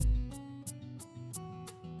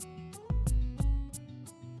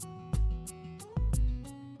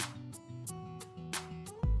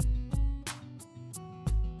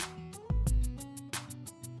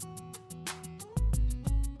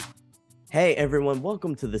Hey everyone,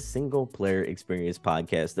 welcome to the Single Player Experience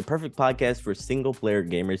Podcast, the perfect podcast for single player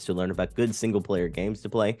gamers to learn about good single player games to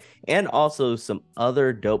play and also some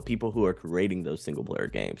other dope people who are creating those single player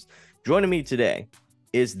games. Joining me today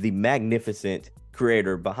is the magnificent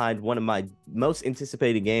creator behind one of my most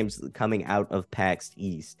anticipated games coming out of PAX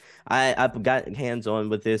East. I got hands on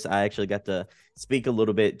with this. I actually got to speak a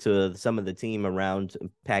little bit to some of the team around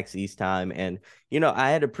PAX East time, and I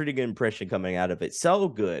had a pretty good impression coming out of it. So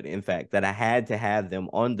good, in fact, that I had to have them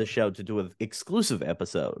on the show to do an exclusive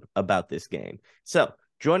episode about this game. So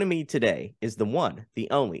joining me today is the one,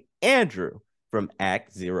 the only Andrew from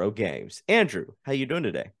Act Zero Games. Andrew, how you doing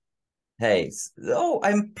today? Hey, so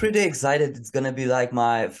I'm pretty excited. It's gonna be like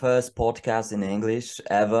my first podcast in English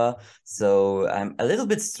ever. So I'm a little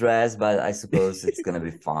bit stressed, but I suppose it's gonna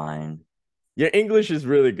be fine. Your English is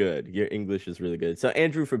really good. Your English is really good. So,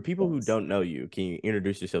 Andrew, for people who Yes. don't know you, can you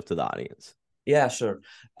introduce yourself to the audience? Yeah, sure.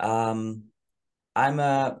 Um, I'm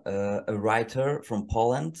a writer from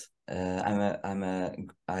Poland.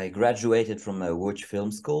 I graduated from a Łódź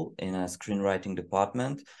Film School in a screenwriting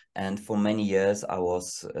department, and for many years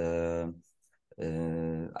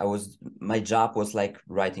my job was like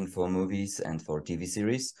writing for movies and for TV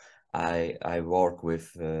series. I work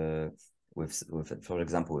with for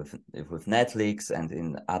example with Netflix and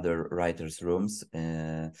in other writers' rooms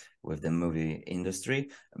with the movie industry.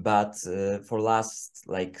 But for last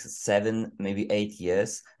like 7 maybe 8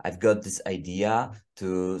 years, I've got this idea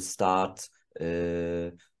to start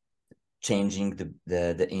changing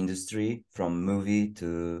the industry from movie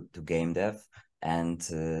to game dev. And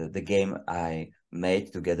the game I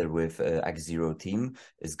made together with X-Zero team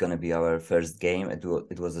is gonna be our first game. It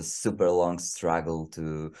was a super long struggle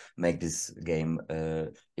to make this game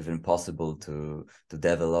even possible to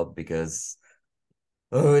develop, because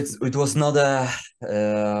it was not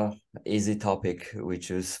a easy topic we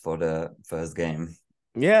choose for the first game.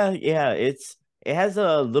 Yeah, it has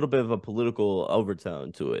a little bit of a political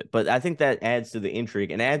overtone to it, but I think that adds to the intrigue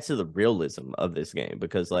and adds to the realism of this game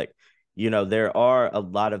because, like, there are a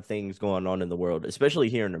lot of things going on in the world, especially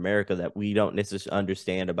here in America, that we don't necessarily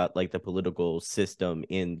understand about, like the political system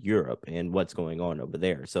in Europe and what's going on over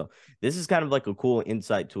there. So this is kind of like a cool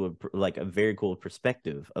insight to a very cool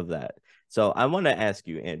perspective of that. So I want to ask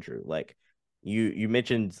you, Andrew, like you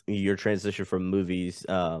mentioned your transition from movies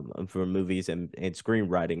and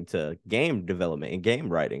screenwriting to game development and game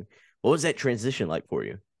writing. What was that transition like for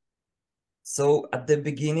you? So at the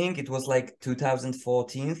beginning, it was like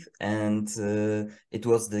 2014, and it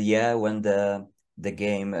was the year when the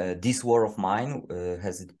game This War of Mine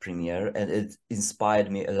has its premiere, and it inspired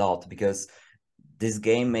me a lot because this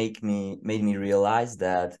game made me realize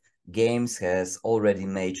that games has already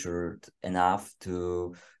matured enough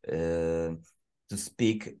to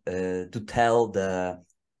speak to tell the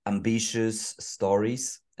ambitious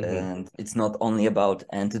stories. Hmm. And it's not only about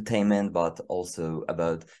entertainment, but also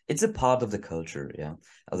about, it's a part of the culture, yeah,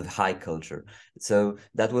 of the high culture. So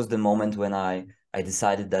that was the moment when I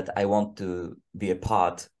decided that I want to be a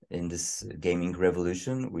part in this gaming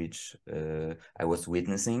revolution, which I was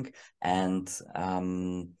witnessing. And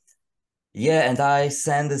yeah, and I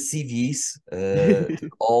sent the CVs to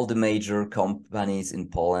all the major companies in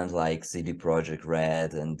Poland, like CD Projekt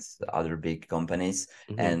Red and other big companies,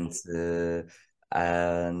 Hmm.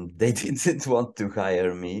 and they didn't want to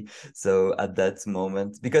hire me. So at that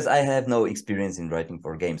moment, because I have no experience in writing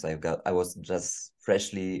for games, I was just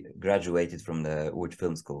freshly graduated from the Łódź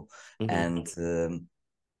Film School, Hmm. and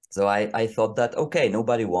so I thought that, okay,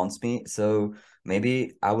 nobody wants me, so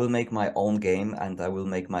maybe I will make my own game and I will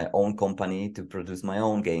make my own company to produce my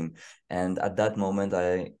own game. And at that moment,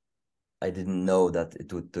 I didn't know that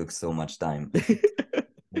it would take so much time.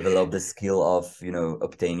 Develop the skill of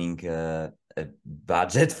obtaining a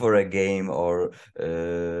budget for a game, or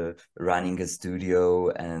running a studio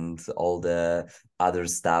and all the other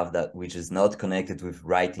stuff that which is not connected with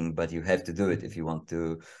writing, but you have to do it if you want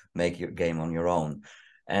to make your game on your own.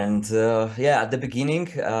 And yeah, at the beginning,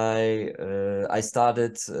 I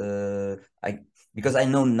started I because I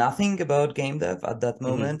know nothing about game dev at that Hmm.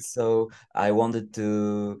 moment, so I wanted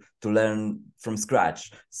to learn from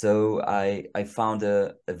scratch. So I found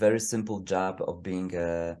a very simple job of being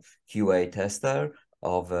a QA tester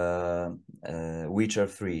of Witcher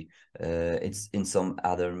 3. It's in some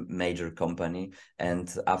other major company, and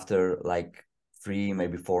after like 3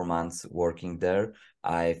 maybe 4 months working there,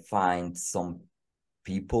 I find some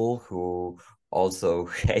people who also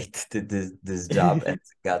hate this job and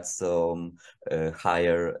got some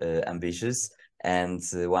higher ambitious. And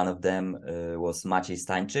one of them was Maciej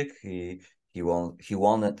Stańczyk. he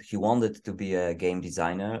wanted to be a game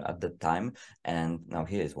designer at that time, and now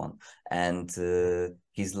he is one. And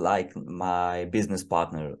he's like my business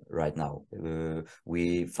partner right now.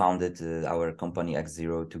 We founded our company X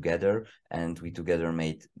Zero together, and we together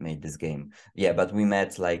made this game. Yeah, but we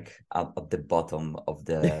met like at the bottom of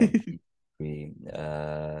the we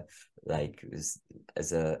like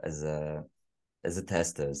as a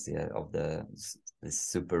testers, yeah, of this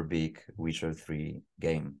super big Witcher 3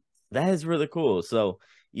 game. That is really cool. So,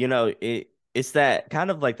 it's that kind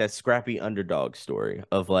of like that scrappy underdog story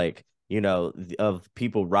of like, of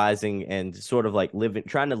people rising and sort of like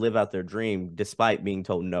trying to live out their dream despite being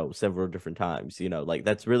told no several different times, like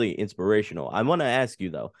that's really inspirational. I want to ask you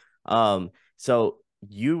though, so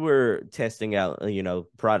you were testing out,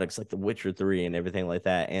 products like The Witcher 3 and everything like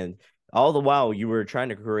that. And all the while you were trying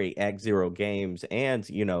to create Act Zero games and,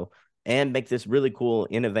 and make this really cool,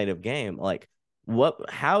 innovative game. Like,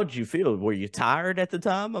 how'd you feel? Were you tired at the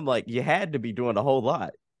time? I'm like, you had to be doing a whole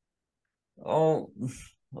lot. Oh,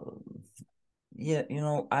 yeah,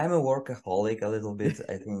 I'm a workaholic a little bit,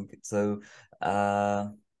 I think. So, I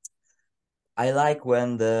like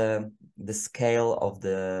when the scale of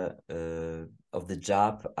the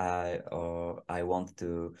job I want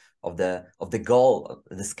to of the goal,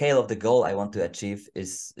 the scale of the goal I want to achieve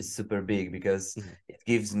is super big, because Mhm. it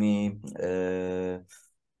gives me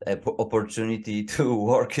opportunity to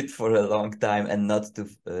work it for a long time and not to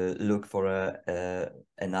look for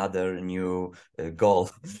another new goal.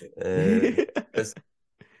 Because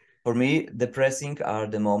for me, depressing are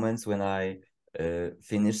the moments when I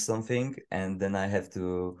finish something and then I have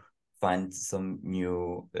to find some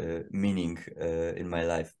new meaning in my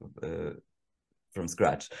life from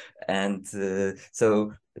scratch. And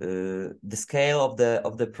so the scale of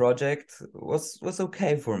the project was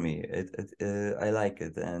okay for me. I like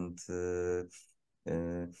it. And uh,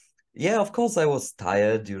 yeah, of course I was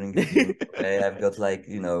tired during the way. I've got like,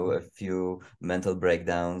 a few mental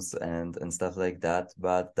breakdowns and stuff like that,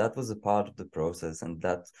 but that was a part of the process, and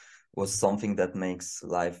that was something that makes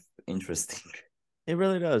life interesting. It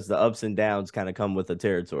really does. The ups and downs kind of come with the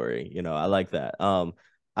territory. I like that.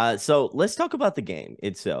 So let's talk about the game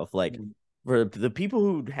itself. Like, for the people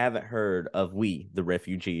who haven't heard of We, the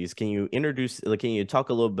Refugees, can you can you talk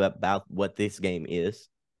a little bit about what this game is?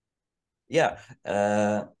 Yeah.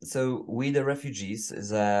 So We the Refugees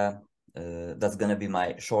is a that's gonna be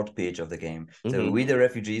my short pitch of the game. So Mm-hmm. We the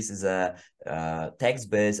Refugees is a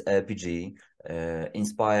text-based RPG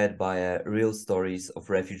inspired by real stories of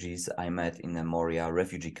refugees I met in a Moria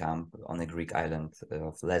refugee camp on a Greek island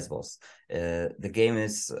of Lesbos. The game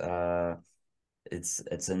is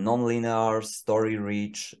it's a non-linear,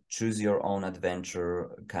 story-rich, choose your own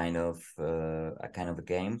adventure kind of a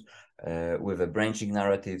game with a branching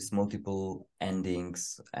narratives, multiple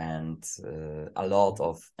endings, and a lot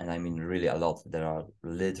of, and I mean really a lot. There are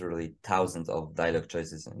literally thousands of dialogue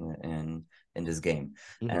choices in this game,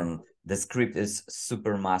 Mm-hmm. and the script is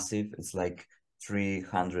super massive. It's like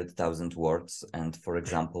 300,000 words, and for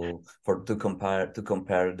example, to compare,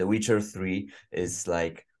 The Witcher 3 is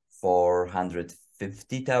like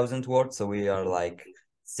 450,000 words. So we are like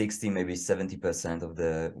 60, maybe 70% of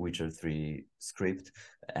the Witcher 3 script.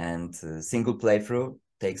 And single playthrough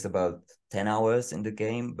takes about 10 hours in the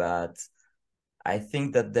game, but I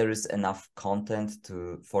think that there is enough content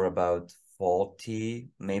for about 40,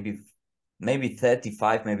 maybe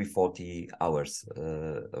 35, maybe 40 hours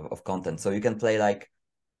of content. So you can play like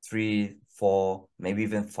 3, 4, maybe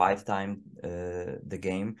even 5 times the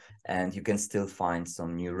game, and you can still find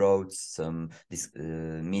some new roads,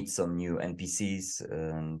 meet some new NPCs,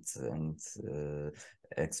 and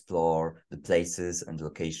explore the places and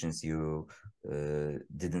locations you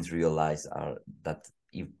didn't realize are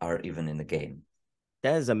even in the game.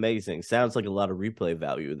 That is amazing. Sounds like a lot of replay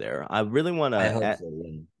value there. I really want I to. hope so.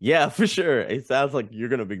 Yeah. Yeah, for sure. It sounds like you're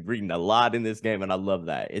going to be reading a lot in this game, and I love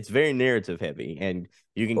that. It's very narrative heavy, and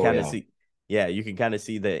you can Oh kind of yeah. see, yeah, you can kind of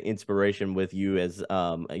see the inspiration with you as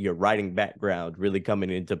your writing background really coming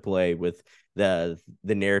into play with the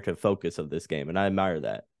narrative focus of this game, and I admire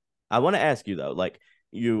that. I want to ask you though, like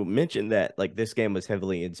you mentioned that like this game was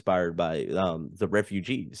heavily inspired by the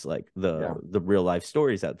refugees, like Yeah. the real life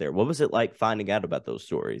stories out there. What was it like finding out about those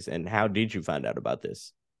stories, and how did you find out about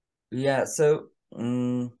this? Yeah. So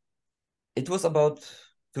it was about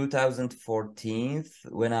 2014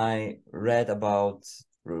 when I read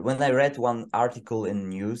one article in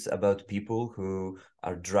news about people who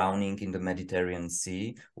are drowning in the Mediterranean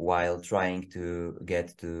Sea while trying to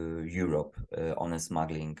get to Europe on a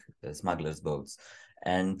smuggler's boats.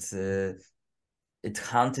 And it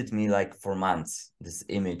haunted me like for months, this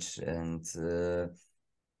image. And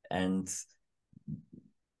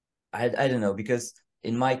I don't know, because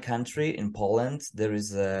in my country, in Poland, there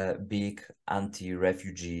is a big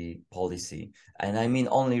anti-refugee policy. And I mean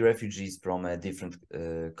only refugees from different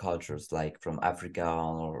cultures, like from Africa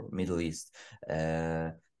or Middle East.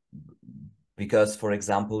 Uh, because, for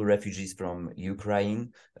example, refugees from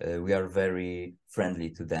Ukraine, we are very friendly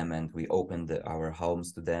to them, and we opened our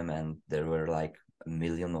homes to them, and there were like a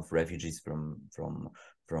million of refugees from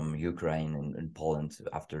Ukraine and Poland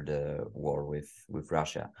after the war with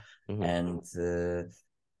Russia. Hmm. And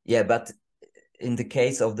yeah, but in the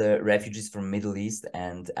case of the refugees from Middle East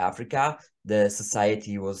and Africa, the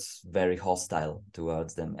society was very hostile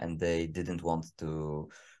towards them, and they didn't want uh,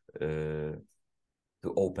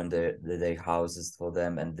 to open their houses for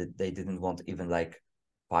them, and they didn't want even like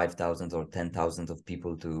 5,000 or 10,000 of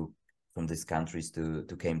people to from these countries to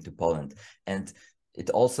came to Poland. And it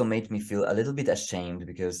also made me feel a little bit ashamed,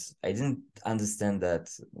 because I didn't understand that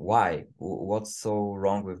why, what's so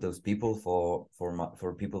wrong with those people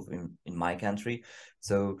for people in my country.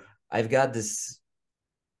 So I've got this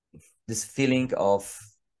feeling of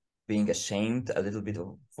being ashamed a little bit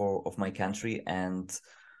of my country, and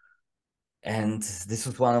this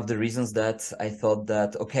was one of the reasons that I thought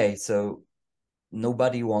that, okay, so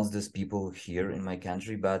nobody wants these people here in my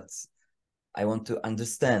country, but I want to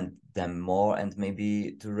understand them more and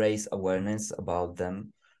maybe to raise awareness about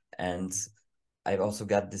them. And I've also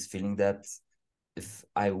got this feeling that if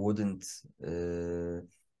I wouldn't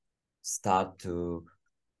start to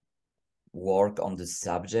work on this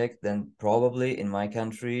subject, then probably in my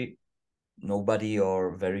country, nobody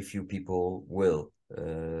or very few people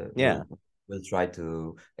Yeah. will try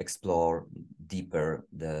to explore deeper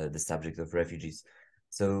the subject of refugees.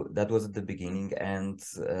 So that was at the beginning, and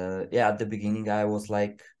yeah, at the beginning I was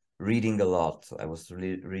like reading a lot. I was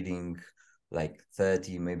reading like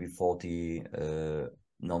 30, maybe 40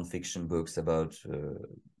 non-fiction books about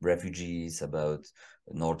refugees, about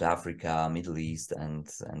North Africa, Middle East, and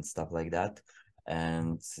stuff like that.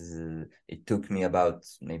 And it took me about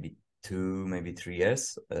maybe 3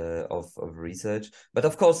 years of research. But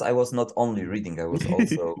of course, I was not only reading; I was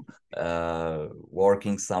also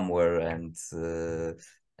working somewhere and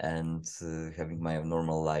having my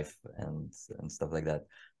normal life and stuff like that.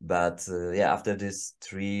 But yeah, after this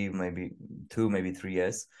 3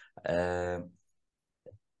 years, uh,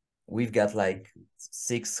 we've got like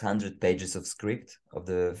 600 pages of script of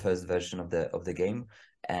the first version of the game,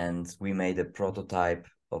 and we made a prototype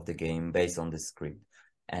of the game based on this script.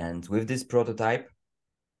 And with this prototype,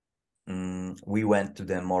 we went to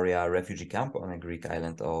the Moria refugee camp on a Greek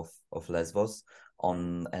island of Lesbos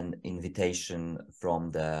on an invitation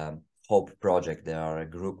from the Hope Project. They are a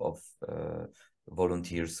group of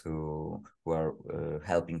volunteers who are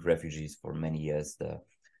helping refugees for many years there,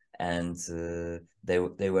 and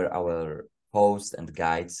they were our hosts and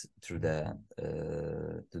guides through the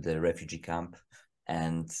to the refugee camp.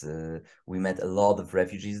 And we met a lot of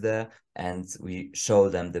refugees there, and we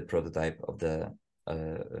showed them the prototype of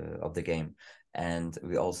the game. And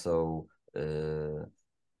we also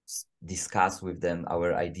discuss with them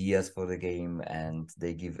our ideas for the game, and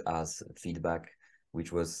they give us feedback,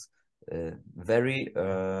 which was very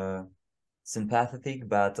sympathetic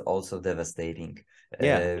but also devastating.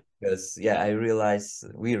 Yeah. Because yeah,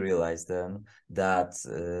 we realized then that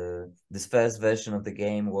this first version of the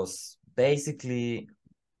game was basically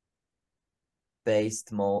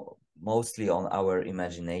based mostly on our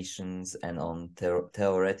imaginations and on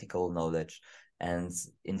theoretical knowledge. And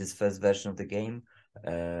in this first version of the game,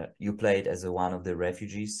 you played as one of the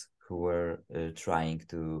refugees who were trying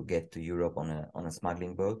to get to Europe on a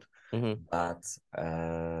smuggling boat. Hmm. But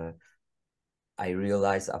I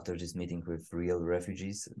realized after this meeting with real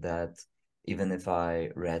refugees that even if I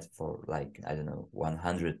read for like, I don't know,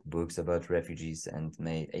 100 books about refugees and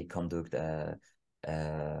made a conduct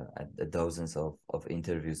dozens of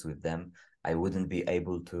interviews with them, I wouldn't be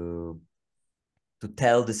able to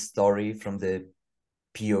tell the story from the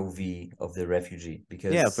POV of the refugee,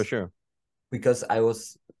 Yeah, for sure. because I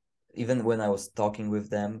was, even when I was talking with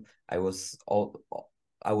them, I was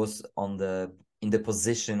on the in the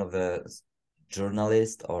position of a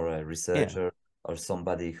journalist or a Yeah. researcher or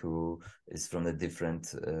somebody who is from a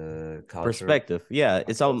different culture. Perspective. Yeah.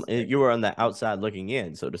 It's all you Perspective. were on the outside looking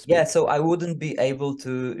in, so to Yeah, speak. so I wouldn't be able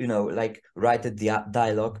to, like write a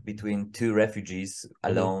dialogue between two refugees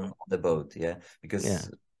Hmm. alone on the boat. Yeah, Yeah. because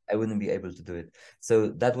I wouldn't be able to do it. So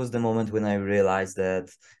that was the moment when I realized that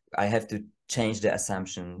I have to change the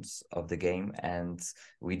assumptions of the game, and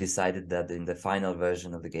we decided that in the final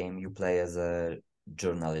version of the game, you play as a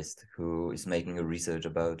journalist who is making a research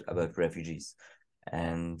about refugees,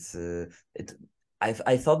 and it.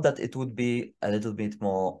 I thought that it would be a little bit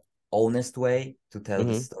more honest way to tell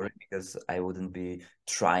the Hmm. story, because I wouldn't be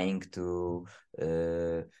trying to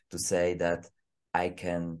say that I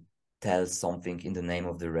can tell something in the name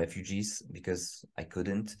of the refugees, because I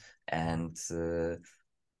couldn't. And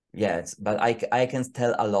yeah, but I can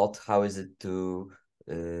tell a lot. How is it to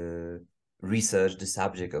uh, research the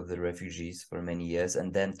subject of the refugees for many years,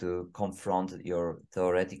 and then to confront your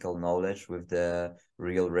theoretical knowledge with the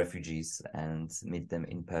real refugees and meet them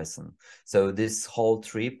in person. So this whole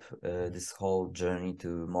trip, this whole journey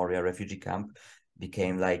to Moria refugee camp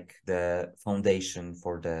became like the foundation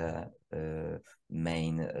for the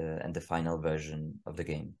main and the final version of the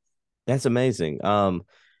game. That's amazing.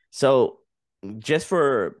 So just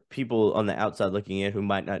for people on the outside looking in who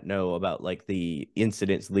might not know about like the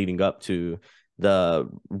incidents leading up to the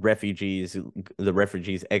refugees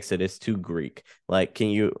exodus to Greek, like can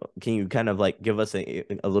you kind of like give us a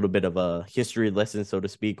little bit of a history lesson, so to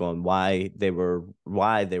speak, on why they were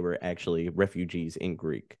actually refugees in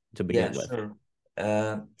Greek to Yeah, begin with?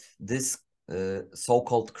 sure. This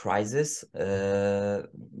so-called crisis,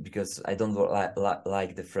 because I don't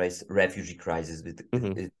like the phrase refugee crisis, but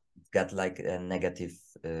Hmm. it got like a negative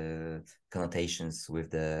connotations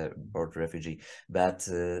with the word refugee. But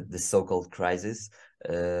the so-called crisis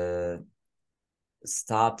uh,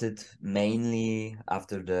 started mainly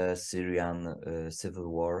after the Syrian civil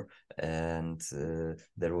war, and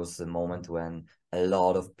there was a moment when a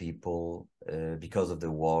lot of people, because of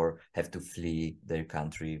the war, have to flee their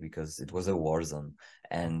country because it was a war zone.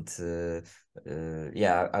 And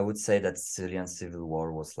yeah, I would say that Syrian civil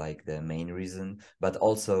war was like the main reason, but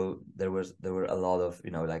also there were a lot of,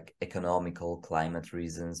 like economical, climate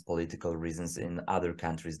reasons, political reasons in other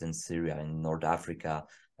countries than Syria, in North Africa.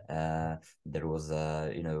 Uh, there was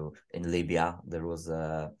in Libya there was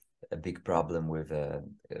a big problem with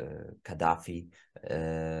Gaddafi.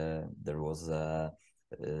 There was a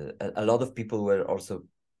lot of people were also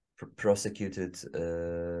prosecuted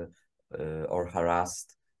or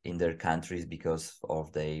harassed in their countries because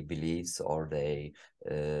of their beliefs, or they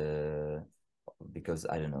because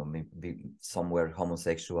I don't know, maybe some were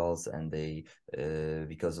homosexuals, and they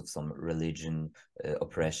because of some religion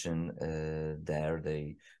oppression there,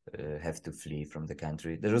 they have to flee from the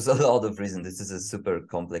country. There was a lot of reasons. This is a super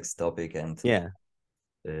complex topic, and Yeah.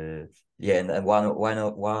 uh, yeah, and one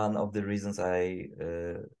of the reasons I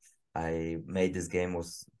made this game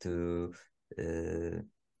was to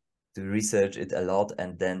research it a lot,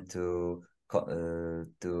 and then to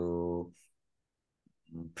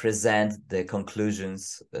present the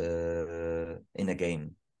conclusions in a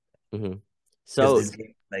game. Hmm. Because So. this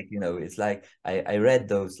game, like, it's like I read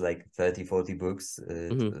those like 30-40 books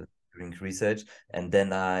Mhm. during research, and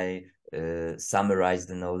then I summarize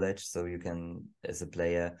the knowledge, so you can, as a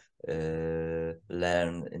player,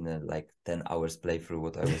 learn in a like 10 hours playthrough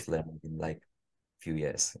what I was learning in like few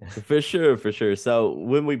years. For sure, for sure. So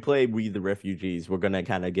when we play We the Refugees, we're gonna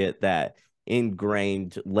kind of get that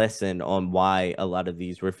ingrained lesson on why a lot of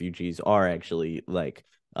these refugees are actually like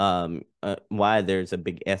why there's a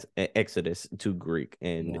big exodus to Greek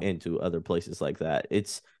and Yeah. into other places like that.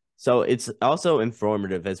 It's also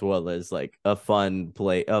informative as well as like a fun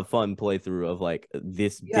playthrough of like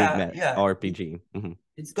this big Yeah, map yeah. RPG. Hmm.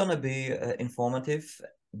 It's gonna be informative,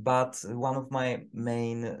 but one of my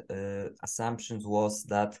main assumptions was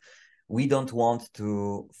that we don't want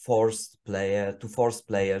to force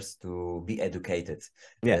players to be educated,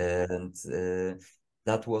 Yeah. and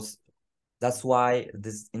that was that's why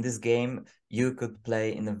this in this game you could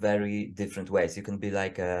play in a very different ways. You can be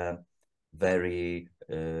like a very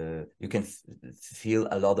you can feel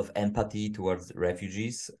a lot of empathy towards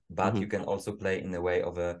refugees, but Hmm. you can also play in a way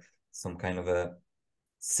of a some kind of a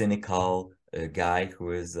cynical guy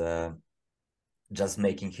who is just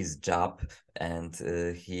making his job, and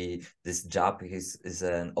he this job is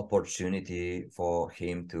an opportunity for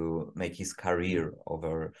him to make his career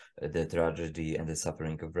over the tragedy and the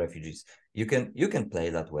suffering of refugees. You can play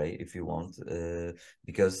that way if you want,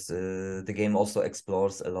 because the game also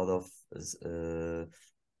explores a lot of uh,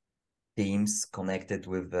 themes connected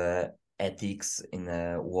with ethics in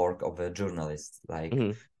a work of a journalist, like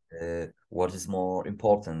Hmm. what is more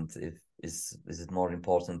important, if is it more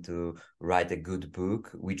important to write a good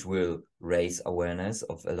book which will raise awareness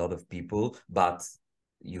of a lot of people, but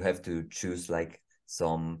you have to choose like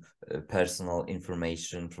some personal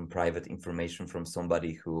information, from private information from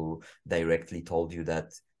somebody who directly told you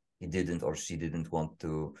that he didn't or she didn't want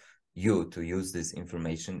to use this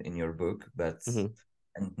information in your book, but Hmm.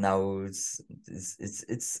 and now it's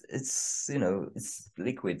it's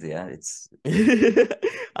liquid, yeah, it's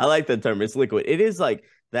I like the term. It's liquid. It is like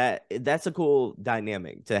that. That's a cool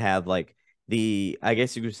dynamic to have, like I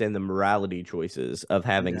guess you could say the morality choices of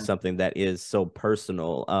having Yeah. something that is so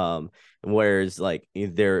personal. Whereas like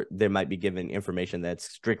there might be given information that's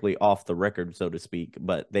strictly off the record, so to speak,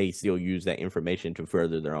 but they still use that information to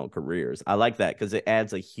further their own careers. I like that because it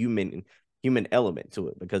adds a human element to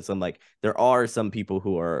it, because I'm like, there are some people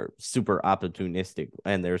who are super opportunistic,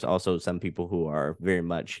 and there's also some people who are very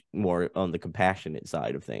much more on the compassionate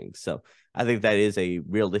side of things. So I think that is a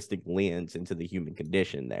realistic lens into the human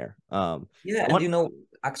condition there. Yeah, I and want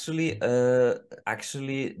actually,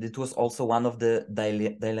 it was also one of the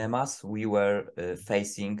dilemmas we were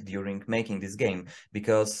facing during making this game,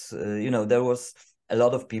 because there was a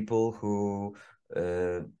lot of people who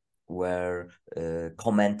uh, were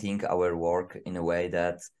commenting our work in a way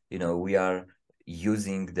that we are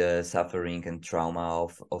using the suffering and trauma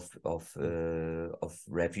of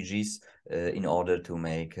refugees in order to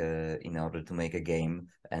make a game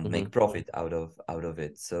and make Mhm. profit out of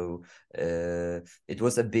it. So it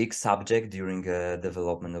was a big subject during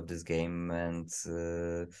development of this game, and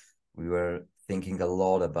we were thinking a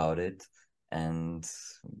lot about it. And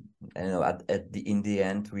in the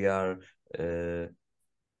end, we are.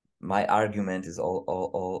 My argument is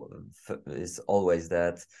is always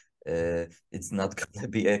that it's not going to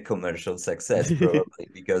be a commercial success probably,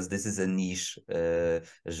 because this is a niche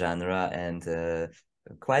genre and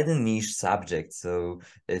quite a niche subject. So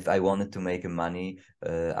if I wanted to make money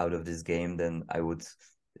out of this game, then I would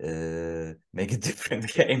make a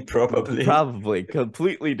different game probably. Probably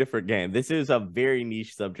completely different game. This is a very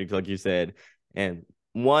niche subject, like you said, and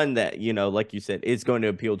one that, like you said, is going to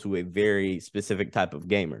appeal to a very specific type of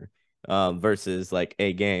gamer. Versus like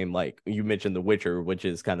a game like you mentioned, The Witcher, which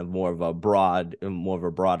is kind of more of a broad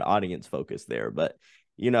audience focus there. But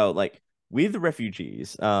like We the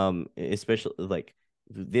Refugees, especially like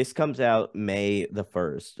this comes out May the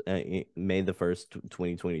 1st,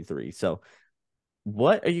 2023. So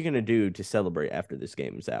what are you gonna do to celebrate after this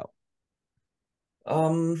game is out?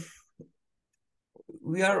 Um,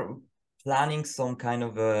 we are planning some kind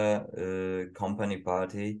of a company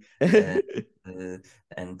party, and uh,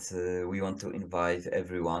 we want to invite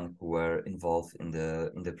everyone who were involved in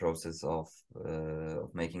the process of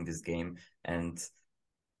making this game. And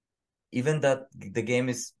even that the game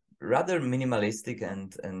is rather minimalistic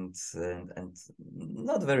and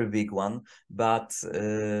not very big one, but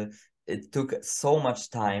it took so much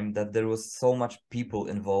time that there was so much people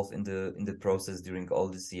involved in the process during all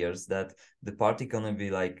these years that the party gonna be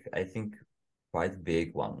like, I think, quite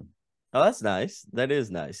big one. Oh, that's nice. That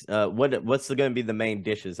is nice. What's going to be the main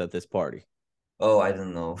dishes at this party? Oh, I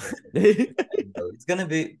don't know. I don't know. It's gonna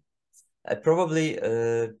be probably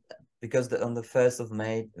because on the 1st of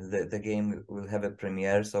May the game will have a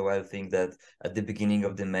premiere, so I think that at the beginning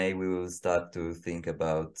of the May we will start to think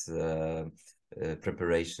about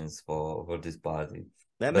preparations for this party.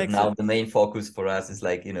 That But makes now the sense. main focus for us is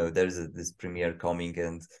like, there's this premiere coming,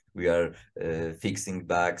 and we are fixing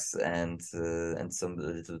bugs and some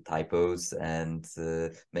little typos, and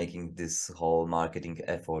making this whole marketing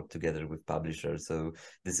effort together with publishers. So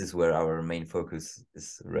this is where our main focus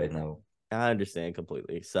is right now. I understand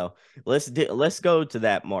completely. So let's go to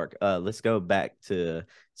that, Mark. Let's go back to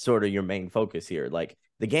sort of your main focus here. Like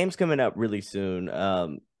the game's coming up really soon.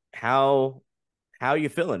 How how are you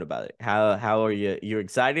feeling about it? How are you? You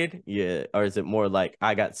excited? Yeah, or is it more like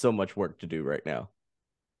I got so much work to do right now?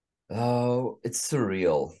 Oh, it's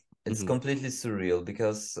surreal. It's Hmm. completely surreal,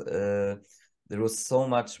 because there was so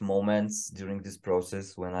much moments during this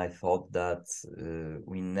process when I thought that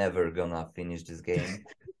we never gonna finish this game.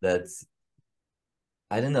 That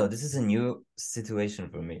I don't know. This is a new situation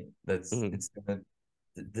for me. Hmm. It's gonna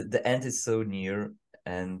the end is so near,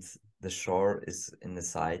 and the shore is in the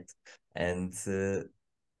sight, and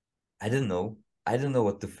I don't know. I don't know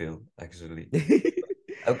what to feel actually.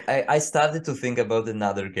 I started to think about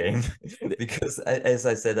another game because as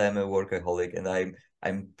I said, I'm a workaholic, and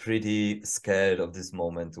I'm pretty scared of this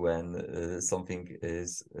moment when something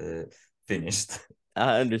is finished.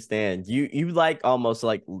 I understand. You like almost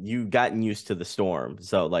like you gotten used to the storm.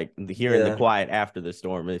 So like hearing the Yeah, quiet after the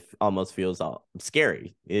storm, it almost feels all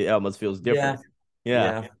scary. It almost feels yeah, different.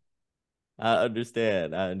 Yeah, yeah. I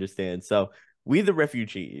understand. I understand. So We the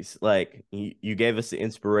Refugees, like you gave us the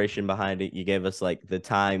inspiration behind it. You gave us like the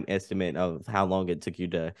time estimate of how long it took you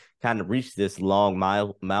to kind of reach this long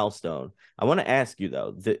milestone. I want to ask you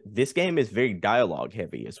though, this game is very dialogue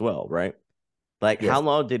heavy as well, right? Like, how Yes.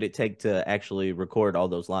 long did it take to actually record all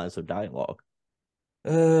those lines of dialogue?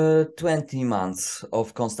 20 months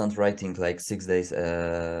of constant writing, like 6 days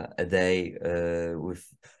a day,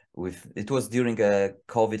 with it was during a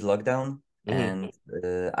COVID lockdown. and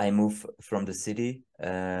I moved from the city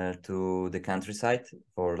to the countryside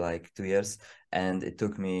for like 2 years, and it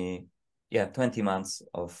took me 20 months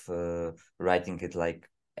of writing it like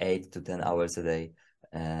 8 to 10 hours a day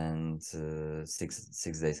and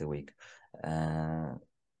six days a week, and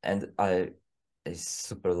I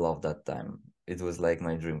super love that time. It was like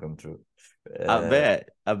my dream come true. I Uh, bet.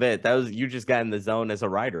 I bet that was you just got in the zone as a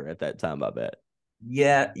writer at that time, I bet.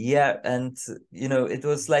 yeah, and it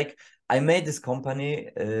was like I made this company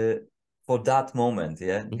for that moment,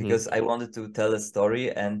 Hmm. because I wanted to tell a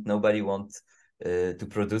story and nobody wants to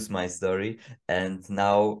produce my story, and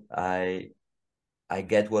now I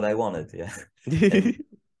get what I wanted, and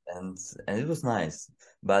and and it was nice.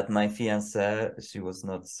 But my fiance, she was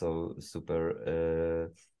not so super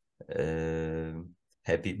uh,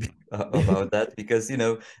 happy about that, because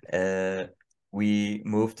uh, we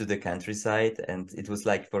moved to the countryside, and it was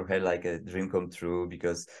like for her like a dream come true,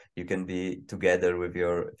 because you can be together with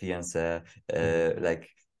your fiance Hmm. like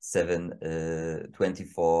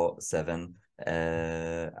 24/7.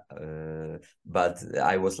 uh, uh, but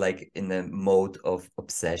I was like in a mode of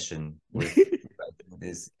obsession with writing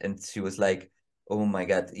this, and she was like, "Oh my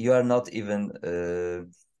God, you are not even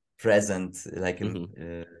present like Hmm.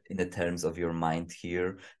 in the terms of your mind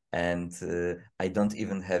here, and I don't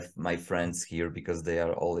even have my friends here because they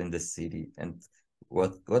are all in the city. And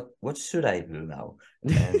what should I do now?"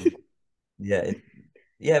 And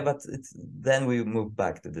yeah, but it's then we moved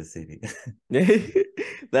back to the city.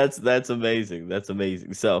 That's amazing. That's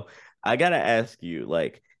amazing. So I gotta ask you,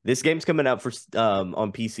 like, this game's coming out for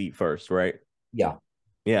on PC first, right? Yeah.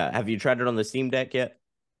 Yeah. Have you tried it on the Steam Deck yet?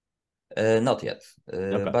 Not yet,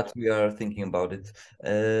 Okay. but we are thinking about it.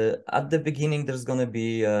 At the beginning, there's gonna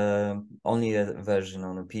be only a version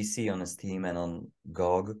on a PC, on a Steam, and on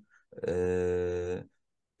GOG. Uh,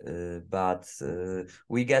 but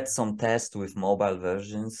we get some tests with mobile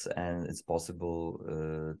versions, and it's possible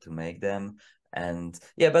to make them. And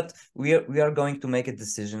yeah, but we are going to make a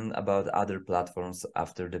decision about other platforms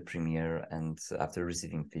after the premiere and after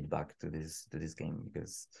receiving feedback to this game,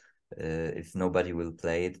 because if nobody will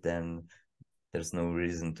play it, then there's no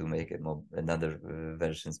reason to make another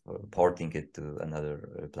versions for porting it to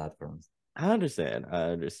another platforms. I understand. I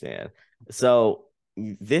understand. So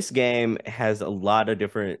this game has a lot of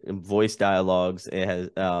different voice dialogues. It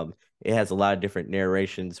has a lot of different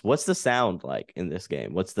narrations. What's the sound like in this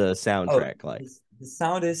game? What's the Oh, soundtrack like? the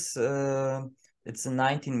sound is it's a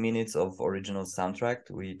 19 minutes of original soundtrack,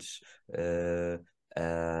 which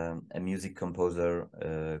a music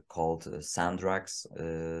composer called Sandrax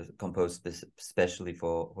composed specially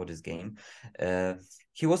for this game. Uh,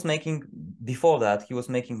 he was making Before that he was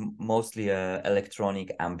making mostly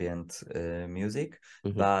electronic ambient music,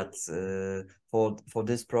 Hmm. but for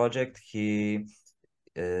this project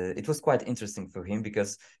it was quite interesting for him,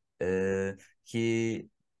 because he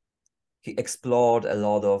he explored a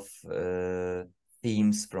lot of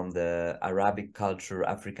themes from the Arabic culture,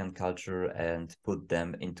 African culture, and put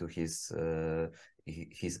them into his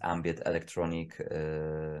ambient electronic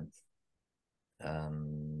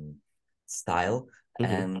um, style. Hmm.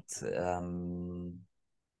 And um,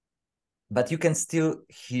 but you can still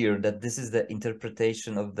hear that this is the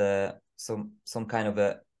interpretation of the some kind of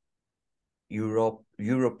a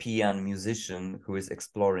European musician who is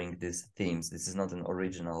exploring these themes. This is not an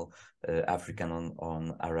original African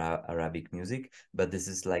on Arabic music, but this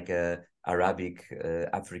is like a Arabic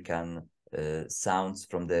African sounds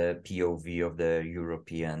from the POV of the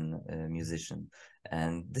European musician,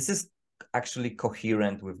 and this is actually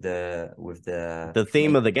coherent with the The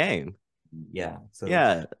theme main. of the game. Yeah, so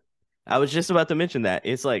Yeah, I was just about to mention that.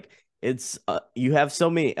 It's like it's you have so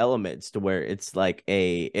many elements to where it's like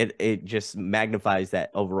it just magnifies that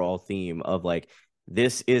overall theme of like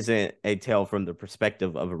this isn't a tale from the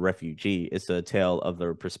perspective of a refugee. It's a tale of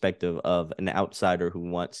the perspective of an outsider who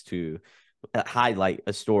wants to highlight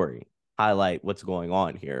a story, highlight what's going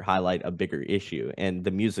on here, highlight a bigger issue, and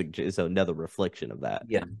the music is another reflection of that.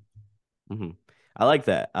 yeah. Hmm. I like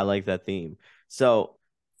that. I like that theme. So,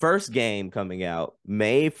 first game coming out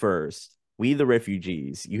May 1st. We the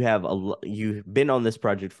Refugees. You've been on this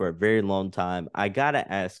project for a very long time. I gotta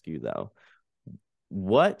ask you though,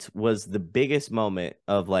 what was the biggest moment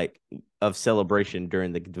of of celebration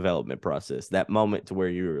during the development process? That moment to where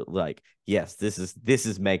you were like, yes, this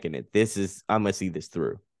is making it. This is I'm gonna see this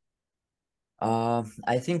through.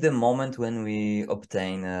 I think the moment when we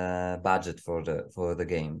obtain a budget for the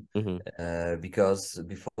game, Hmm. because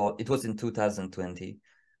before it was in 2020,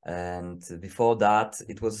 and before that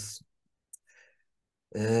it was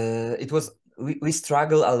we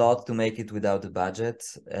struggle a lot to make it without a budget,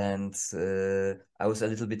 and I was a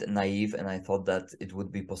little bit naive, and I thought that it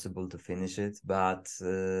would be possible to finish it, but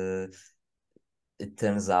it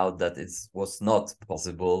turns out that it was not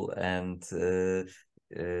possible, and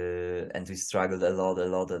we struggled a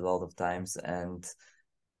lot of times, and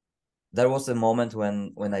there was a moment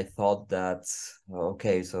when I thought that,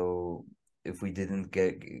 okay, so if we didn't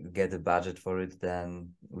get a budget for it, then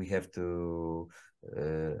we have to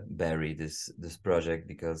bury this project,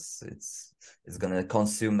 because it's gonna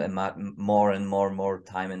consume more and more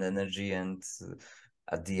time and energy, and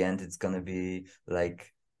at the end it's gonna be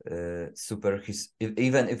like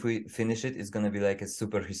even if we finish it, it's gonna be like a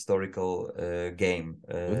super historical game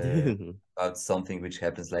about something which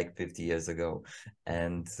happens like 50 years ago,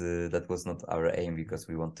 and that was not our aim, because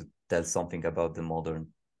we want to tell something about the modern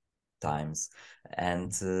times.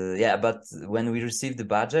 And yeah, but when we received the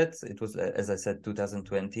budget, it was, as I said,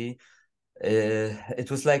 2020. It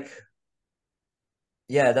was like,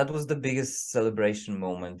 yeah, that was the biggest celebration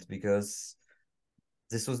moment, because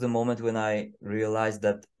this was the moment when I realized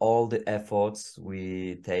that all the efforts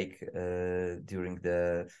we take during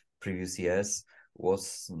the previous years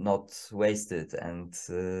was not wasted, and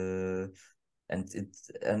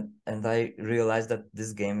I realized that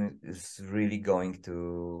this game is really going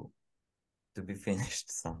to be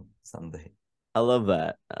finished someday. I love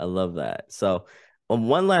that. I love that. So,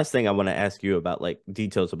 one last thing I want to ask you about, like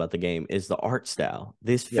details about the game, is the art style.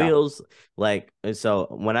 This Yeah, feels like, so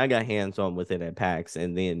when I got hands on with it at PAX,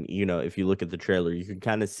 and then if you look at the trailer, you can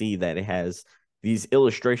kind of see that it has these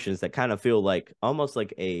illustrations that kind of feel like almost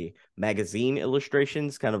like a magazine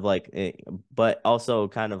illustrations, kind of like, but also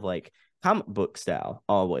kind of like comic book style,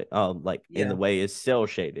 always, like in the yeah. way it's cell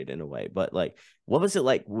shaded in a way. But like, what was it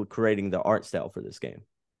like creating the art style for this game?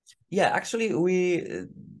 Yeah, actually,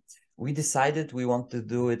 we decided we want to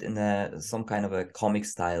do it in some kind of a comic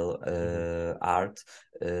style Mhm. art,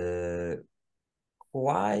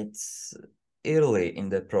 quite early in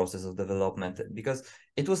the process of development, because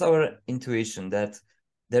it was our intuition that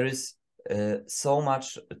there is so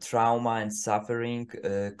much trauma and suffering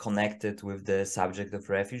connected with the subject of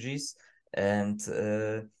refugees, and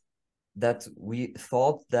that we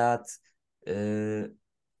thought that uh,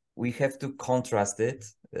 we have to contrast it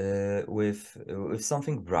with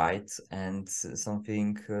something bright, and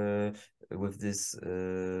something with this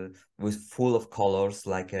with full of colors,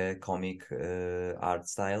 like a comic art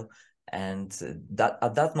style. And that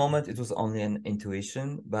at that moment it was only an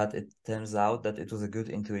intuition, but it turns out that it was a good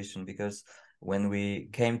intuition, because when we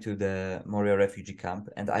came to the Moria refugee camp,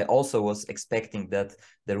 and I also was expecting that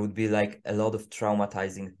there would be like a lot of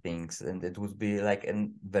traumatizing things, and it would be like a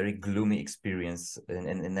very gloomy experience in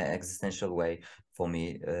an existential way for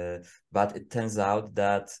me. But it turns out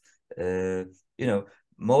that uh, you know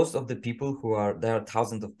most of the people who are there are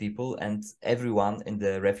thousands of people, and everyone in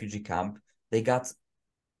the refugee camp, they got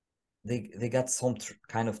they got some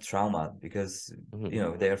kind of trauma, because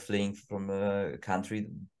Mhm. they are fleeing from a country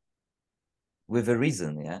with a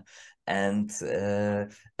reason, yeah. And uh,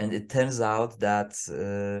 and it turns out that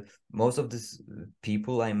most of these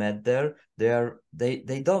people I met there,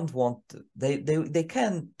 they don't want they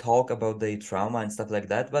can talk about their trauma and stuff like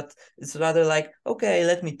that, but it's rather like, okay,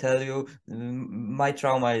 let me tell you, my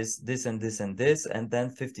trauma is this and this and this, and then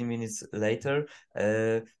 15 minutes later,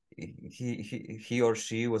 he or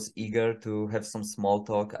she was eager to have some small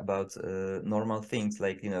talk about normal things,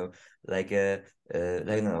 like like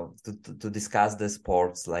like to discuss the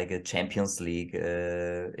sports, like a Champions League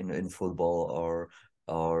in football,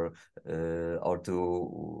 or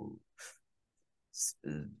to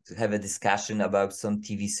have a discussion about some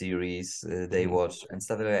TV series they Mhm. watch and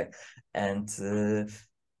stuff like that. And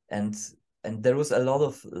and and there was a lot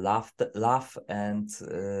of laugh and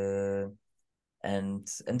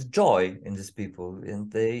joy in these people,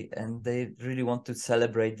 and they really want to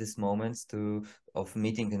celebrate these moments to of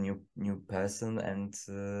meeting a new person, and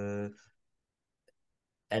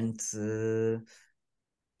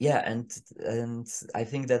yeah, and I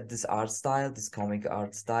think that this art style, this comic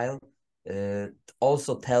art style, uh,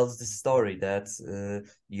 also tells the story that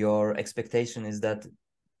your expectation is that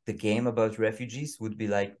the game about refugees would be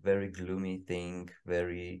like very gloomy thing,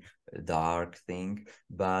 very dark thing,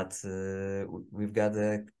 but we've got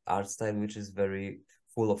a art style which is very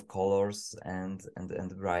full of colors and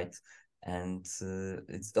bright, and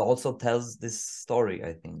it also tells this story,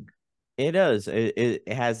 I think. It does. It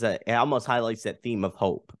has it almost highlights that theme of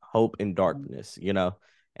hope and darkness,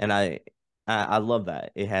 and I love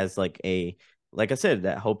that. It has like like I said,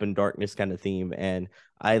 that hope and darkness kind of theme. And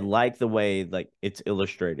I like the way like it's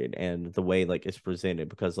illustrated and the way like it's presented,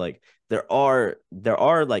 because like there are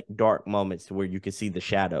like dark moments where you can see the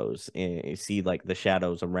shadows and you see like the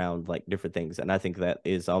shadows around like different things. And I think that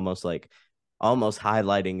is almost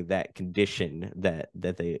highlighting that condition that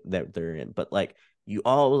they're in. But like you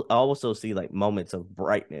all also see like moments of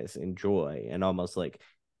brightness and joy, and almost like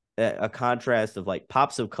a contrast of like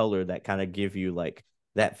pops of color that kind of give you like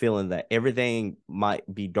that feeling that everything might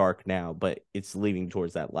be dark now, but it's leading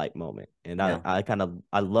towards that light moment. And I, Yeah. I kind of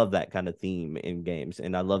I love that kind of theme in games,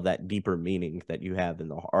 and I love that deeper meaning that you have in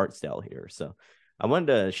the art style here. So I wanted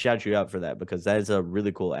to shout you out for that, because that is a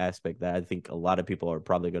really cool aspect that I think a lot of people are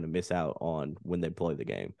probably going to miss out on when they play the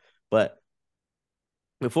game. But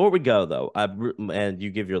before we go though, and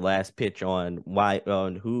you give your last pitch on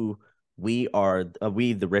who we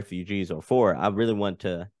the refugees are for, I really want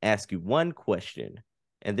to ask you one question,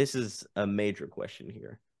 and this is a major question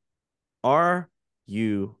here. Are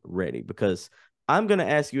you ready? Because I'm going to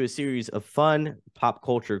ask you a series of fun pop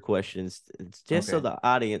culture questions, just so Okay. the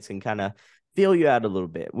audience can kind of feel you out a little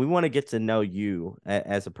bit. We want to get to know you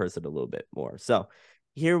as a person a little bit more. So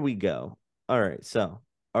here we go. All right. So,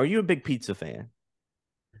 are you a big pizza fan?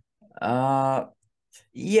 Uh,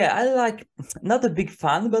 yeah, I like, not a big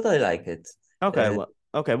fan, but I like it. Okay, Uh, well,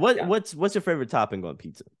 okay. What yeah. what's your favorite topping on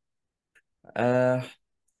pizza? Uh,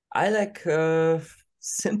 I like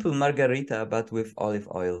simple margarita, but with olive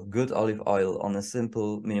oil, good olive oil on a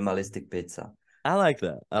simple minimalistic pizza. I like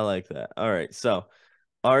that. I like that. All right. So,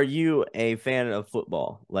 are you a fan of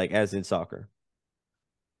football, like as in soccer?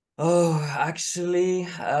 Oh, actually,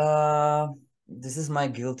 this is my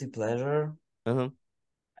guilty pleasure. Uh-huh.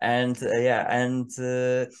 And yeah, and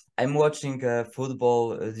I'm watching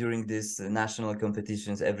football during these national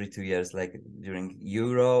competitions every 2 years, like during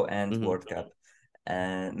Euro and Mm-hmm. World Cup.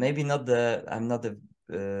 And maybe not the, I'm not a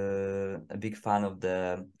big fan of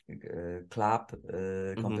the club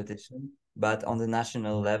Mm-hmm. competition, but on the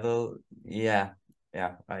national level, yeah,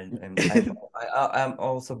 yeah, I'm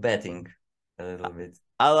also betting a little bit.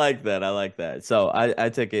 I like that. I like that. So I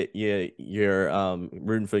took it. Yeah, you're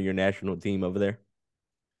rooting for your national team over there.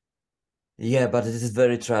 Yeah, but it is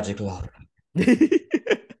very tragic love.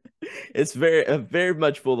 It's very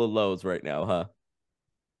much full of lows right now, huh?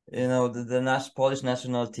 You know, the Polish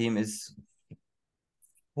national team is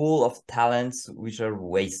full of talents which are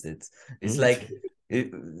wasted. It's like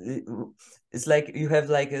it- it's like you have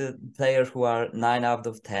like a players who are 9 out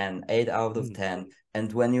of 10, 8 out of 10,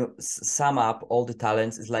 and when you sum up all the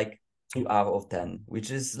talents, it's like 2 out of 10,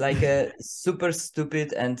 which is like a super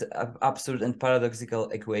stupid and absurd and paradoxical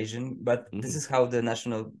equation. But this is how the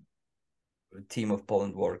national team of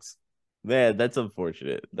Poland works. Man, that's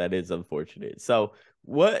unfortunate. That is unfortunate. So,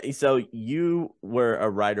 what? So you were a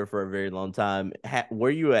writer for a very long time.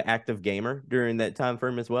 Were you an active gamer during that time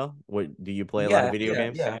frame as well? What do you play a lot of Yeah, video yeah,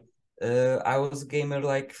 games? yeah. I was a gamer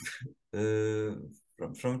like uh,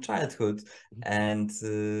 from childhood, and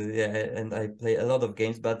yeah, and I play a lot of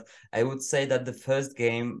games. But I would say that the first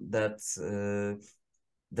game that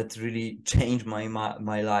really changed my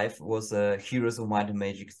life was Heroes of Might and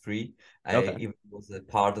Magic 3. I Okay. even was a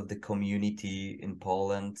part of the community in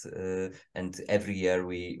Poland, and every year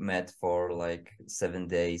we met for like 7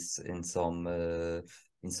 days in some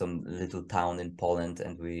little town in Poland,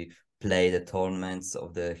 and we play the tournaments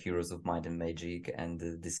of the Heroes of Might and Magic and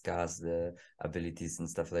discuss the abilities and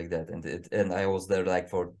stuff like that. And I was there like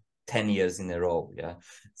for 10 years in a row. Yeah.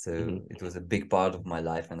 So Hmm. it was a big part of my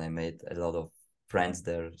life, and I made a lot of friends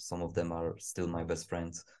there. Some of them are still my best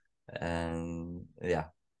friends, and yeah.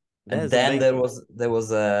 That And is then amazing. there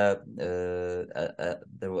was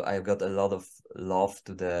I got a lot of love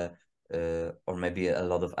to the or maybe a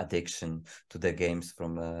lot of addiction to the games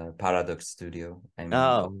from Paradox Studio. I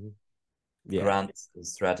mean, Yeah. grand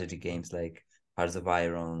strategy games like Hearts of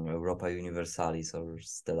Iron, Europa Universalis, or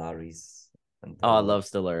Stellaris, and Oh, I all of love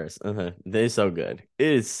Stellaris. They're so good. It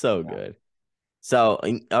is so that. good. So,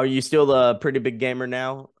 are you still a pretty big gamer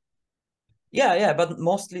now? Yeah, yeah, but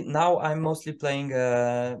mostly now I'm mostly playing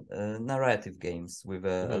narrative games with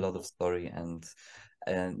a Hmm. lot of story, and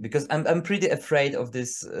because I'm pretty afraid of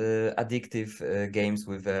this addictive games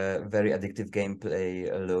with a very addictive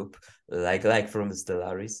gameplay loop, like from the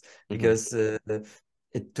Stellaris, Hmm. because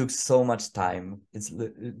it took so much time.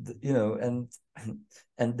 You know,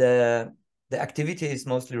 and the activity is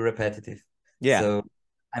mostly repetitive, Yeah. so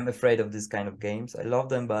I'm afraid of this kind of games. I love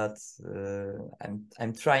them, but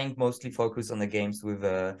I'm trying mostly focus on the games with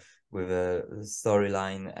a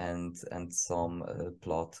storyline and some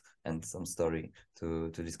plot and some story to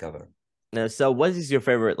discover. So, what is your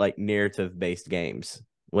favorite like narrative based games?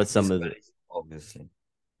 What's some of Discover. it? obviously.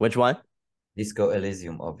 Which one? Disco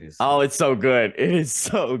Elysium, obviously. Oh, it's so good. It is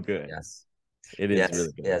so good. Yes. It is Yes,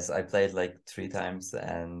 really good. yes. I played like 3 times,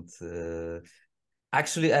 and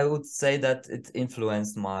actually, I would say that it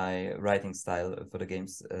influenced my writing style for the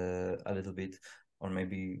games a little bit, or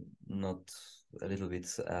maybe not a little bit.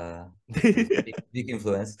 It was a big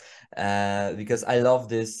influence because I love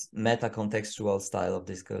this meta-contextual style of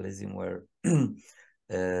Disco Elysium where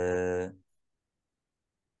uh,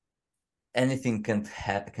 anything can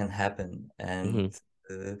happen, and Mhm.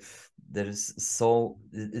 uh, it is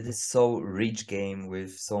so rich game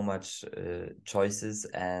with so much choices,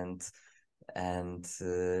 and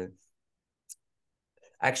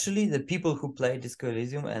actually the people who play Disco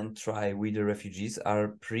Elysium and try We the Refugees are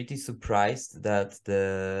pretty surprised that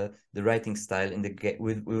the writing style in the game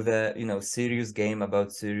with a serious game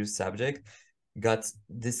about serious subject got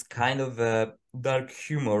this kind of dark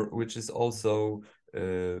humor, which is also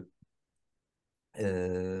uh,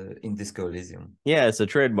 in Disco Elysium. Yeah, it's a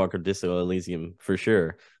trademark of Disco Elysium for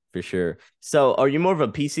sure. For sure. So, are you more of a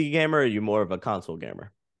PC gamer or are you more of a console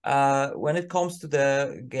gamer? When it comes to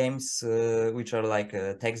the games which are like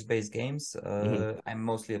text-based games, Mhm. I'm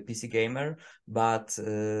mostly a PC gamer. But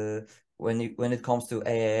when it comes to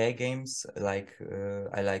AAA games, like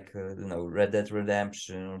I like Red Dead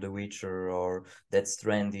Redemption or The Witcher or Death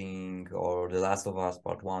Stranding or The Last of Us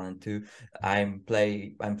Part 1 and 2, I'm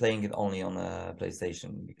playing it only on a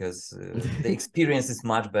PlayStation because the experience is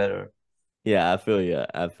much better. Yeah, I feel you.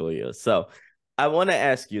 I feel you. So, I want to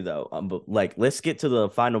ask you though, like, let's get to the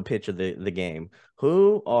final pitch of the game.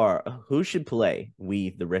 Who should play We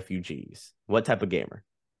the Refugees? What type of gamer?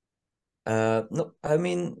 No, I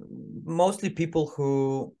mean mostly people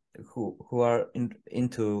who are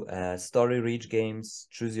into story-rich games,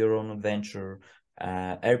 choose your own adventure,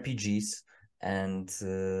 RPGs, and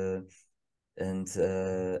and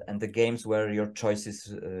the games where your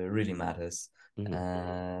choices really matters.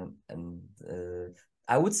 Mhm. And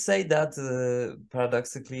I would say that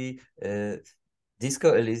paradoxically,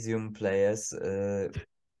 Disco Elysium players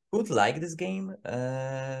would like this game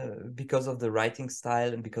because of the writing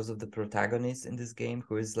style and because of the protagonist in this game,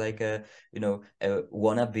 who is like a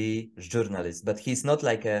wannabe journalist, but he's not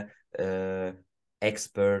like a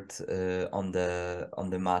expert on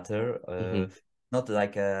the matter, Mhm. not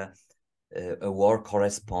like a war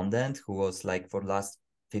correspondent who was like for the last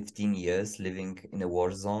 15 years living in a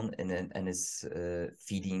war zone and is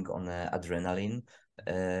feeding on adrenaline.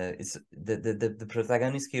 It's the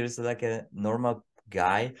protagonist here is like a normal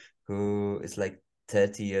guy who is like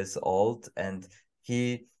 30 years old, and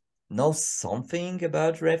he knows something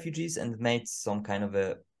about refugees and made some kind of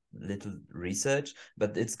a little research,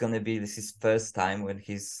 but it's gonna be this his first time when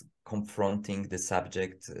he's confronting the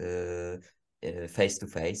subject face to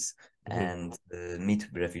face Mhm. and meet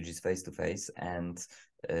refugees face to face, uh,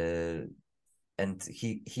 and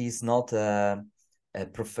he's not a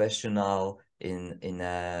professional in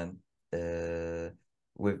a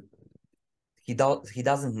with he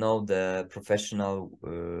doesn't know the professional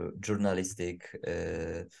journalistic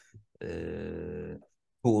uh,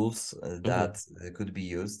 tools Mhm. that could be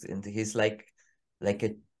used, and he's like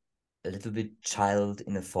a little bit child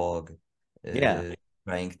in a fog, Yeah.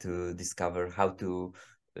 trying to discover how to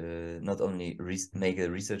not only make a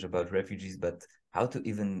research about refugees, but how to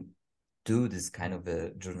even do this kind of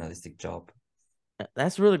a journalistic job.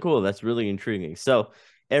 That's really cool. That's really intriguing. So,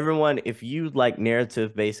 everyone, if you like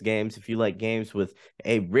narrative-based games, if you like games with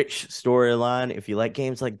a rich storyline, if you like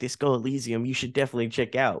games like Disco Elysium, you should definitely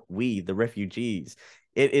check out We the Refugees.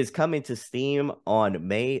 It is coming to Steam on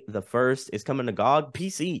May the 1st. It's coming to GOG,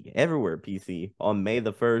 PC, everywhere PC on May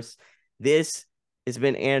the 1st. This has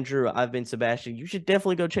been Andrew. I've been Sebastian. You should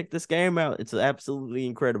definitely go check this game out. It's absolutely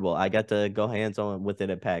incredible. I got to go hands on with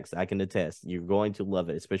it at PAX. I can attest. You're going to love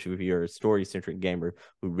it, especially if you're a story centric gamer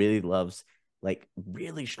who really loves like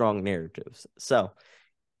really strong narratives. So,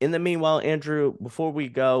 in the meanwhile, Andrew, before we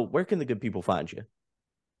go, where can the good people find you?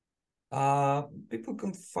 People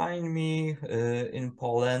can find me in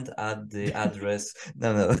Poland at the address.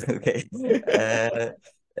 No, no, okay.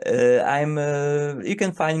 I'm. You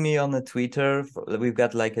can find me on the Twitter. We've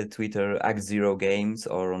got like a Twitter Act Zero Games,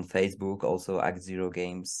 or on Facebook also Act Zero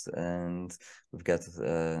Games, and we've got.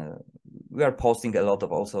 We are posting a lot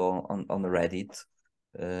of also on Reddit.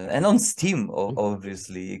 And on Steam,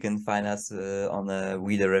 obviously, you can find us on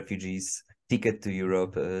We the Refugees Ticket to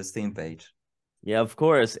Europe Steam page. Yeah, of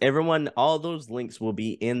course. Everyone, all those links will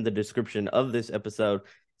be in the description of this episode.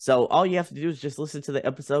 So all you have to do is just listen to the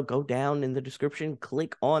episode, go down in the description,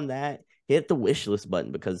 click on that, hit the wish list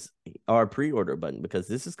button because our pre-order button because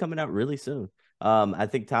this is coming out really soon. I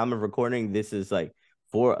think time of recording, this is like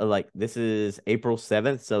this is April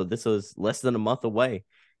 7th, so this was less than a month away.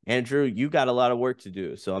 Andrew, you got a lot of work to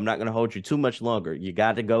do, so I'm not going to hold you too much longer. You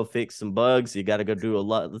got to go fix some bugs. You got to go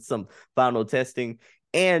do some final testing,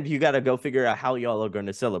 and you got to go figure out how y'all are going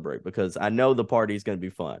to celebrate, because I know the party is going to be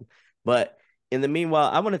fun. But in the meanwhile,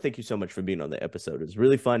 I want to thank you so much for being on the episode. It was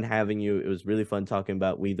really fun having you. It was really fun talking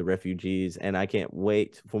about We the Refugees, and I can't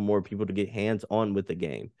wait for more people to get hands on with the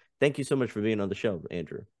game. Thank you so much for being on the show,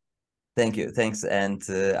 Andrew. Thank you. Thanks. And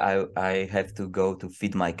I have to go to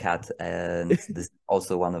feed my cat, and this is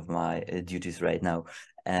also one of my duties right now.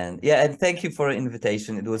 And yeah, and thank you for the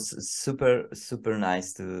invitation. It was super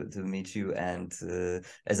nice to meet you. And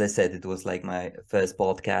as I said, it was like my first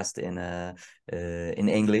podcast in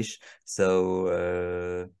English.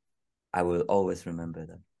 So I will always remember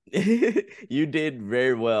that. You did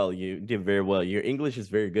very well. You did very well. Your English is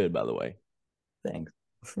very good, by the way. Thanks.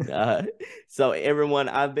 So everyone,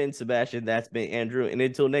 I've been Sebastian, that's been Andrew, and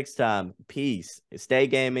until next time, peace, stay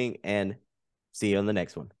gaming, and see you on the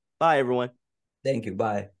next one. Bye, everyone. Thank you.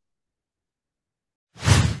 Bye.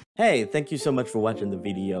 Hey, thank you so much for watching the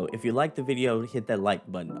video. If you liked the video, hit that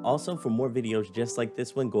like button. Also, for more videos just like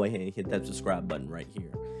this one, go ahead and hit that subscribe button right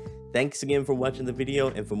here. Thanks again for watching the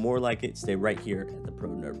video, and for more like it, stay right here at the Pro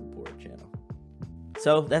Nerd Report channel.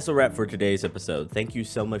 So that's a wrap for today's episode. Thank you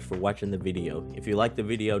so much for watching the video. If you liked the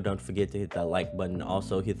video, don't forget to hit that like button.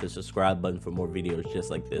 Also hit the subscribe button for more videos just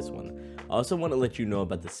like this one. I also want to let you know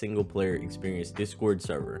about the Single Player Experience Discord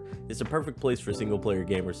server. It's a perfect place for single player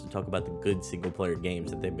gamers to talk about the good single player games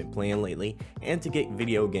that they've been playing lately and to get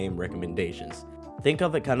video game recommendations. Think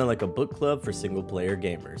of it kind of like a book club for single player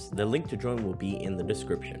gamers. The link to join will be in the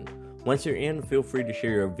description. Once you're in, feel free to share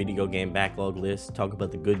your video game backlog list, talk about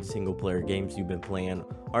the good single player games you've been playing,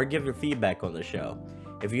 or give your feedback on the show.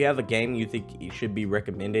 If you have a game you think it should be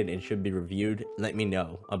recommended and should be reviewed, let me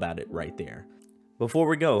know about it right there. Before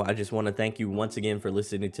we go, I just want to thank you once again for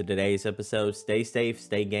listening to today's episode. Stay safe,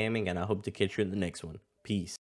 stay gaming, and I hope to catch you in the next one. Peace.